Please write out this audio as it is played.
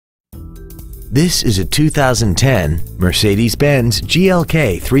This is a 2010 Mercedes-Benz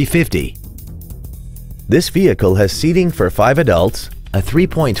GLK350. This vehicle has seating for 5 adults, a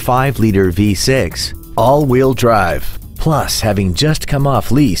 3.5-liter V6, all-wheel drive. Plus, having just come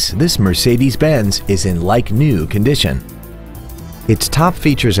off lease, this Mercedes-Benz is in like-new condition. Its top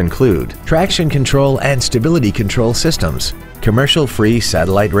features include traction control and stability control systems, commercial-free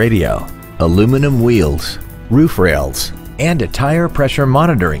satellite radio, aluminum wheels, roof rails, and a tire pressure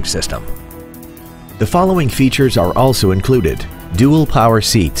monitoring system. The following features are also included: dual power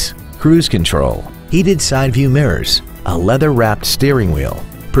seats, cruise control, heated side view mirrors, a leather-wrapped steering wheel,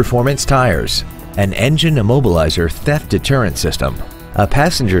 performance tires, an engine immobilizer theft deterrent system, a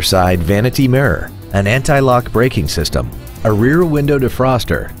passenger side vanity mirror, an anti-lock braking system, a rear window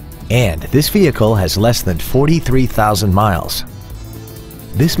defroster, and this vehicle has less than 43,000 miles.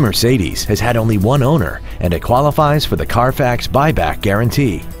 This Mercedes has had only one owner and it qualifies for the Carfax buyback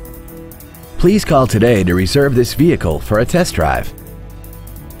guarantee. Please call today to reserve this vehicle for a test drive.